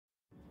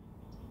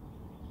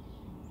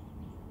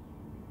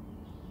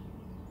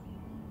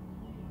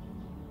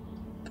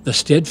The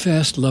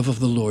steadfast love of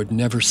the Lord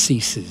never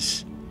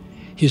ceases.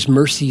 His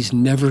mercies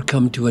never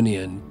come to an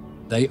end.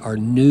 They are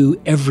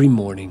new every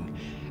morning.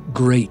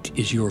 Great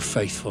is your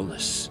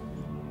faithfulness.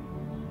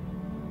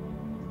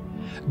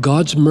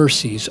 God's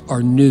mercies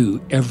are new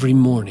every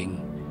morning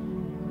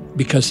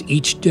because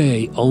each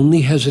day only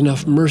has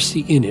enough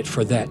mercy in it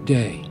for that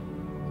day.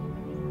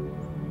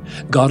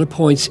 God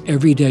appoints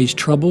every day's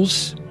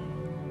troubles,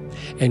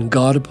 and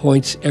God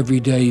appoints every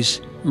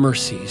day's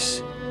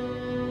mercies.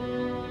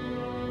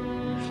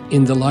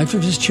 In the life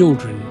of His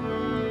children,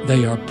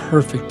 they are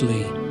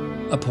perfectly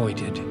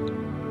appointed.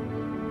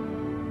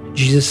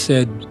 Jesus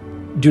said,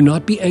 "Do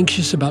not be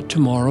anxious about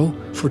tomorrow,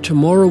 for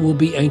tomorrow will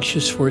be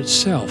anxious for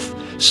itself.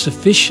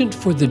 Sufficient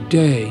for the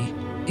day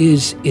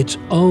is its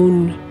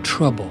own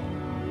trouble."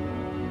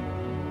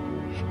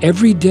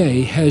 Every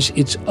day has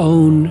its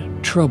own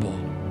trouble.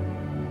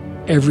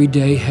 Every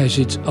day has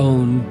its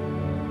own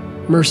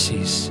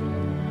mercies.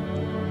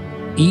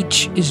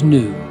 Each is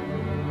new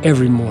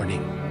every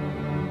morning.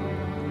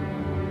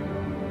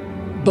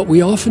 But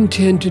we often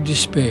tend to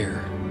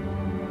despair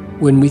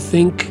when we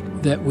think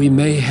that we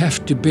may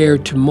have to bear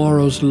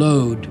tomorrow's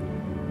load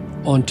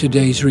on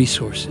today's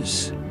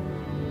resources.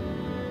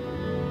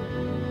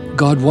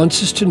 God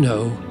wants us to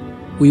know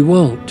we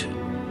won't.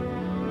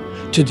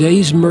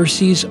 Today's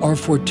mercies are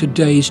for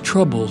today's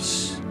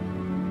troubles.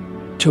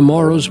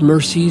 Tomorrow's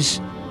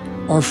mercies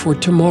are for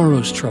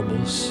tomorrow's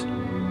troubles.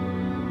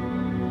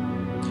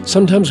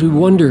 Sometimes we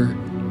wonder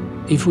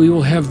if we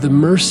will have the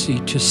mercy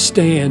to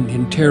stand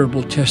in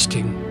terrible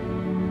testing.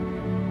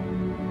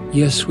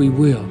 Yes, we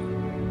will.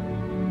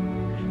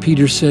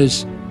 Peter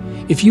says,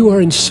 "If you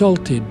are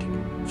insulted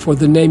for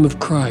the name of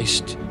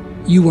Christ,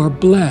 you are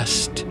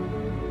blessed,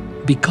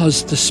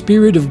 because the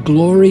Spirit of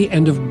glory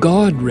and of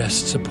God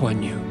rests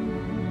upon you."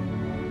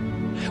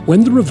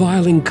 When the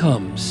reviling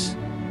comes,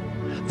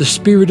 the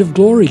Spirit of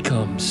glory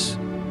comes.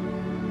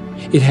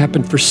 It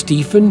happened for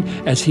Stephen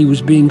as he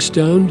was being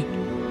stoned.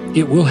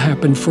 It will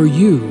happen for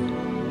you.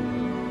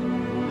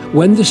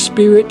 When the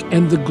Spirit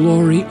and the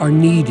glory are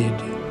needed,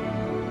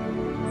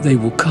 they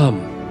will come.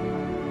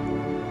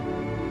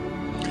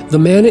 The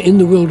manna in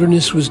the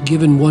wilderness was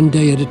given one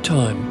day at a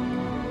time.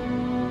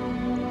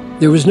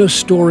 There was no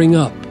storing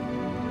up.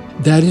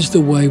 That is the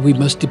way we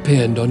must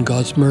depend on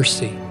God's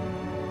mercy.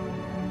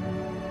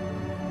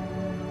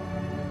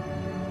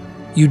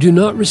 You do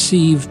not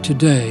receive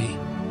today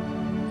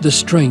the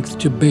strength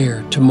to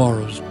bear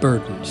tomorrow's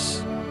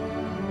burdens.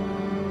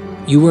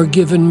 You are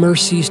given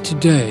mercies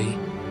today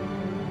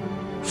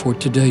for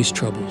today's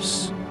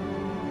troubles.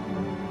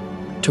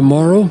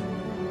 Tomorrow,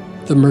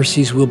 the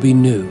mercies will be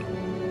new.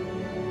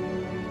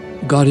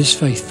 God is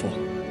faithful,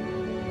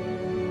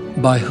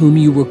 by whom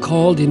you were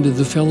called into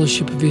the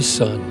fellowship of His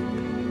Son,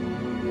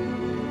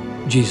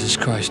 Jesus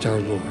Christ our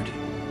Lord.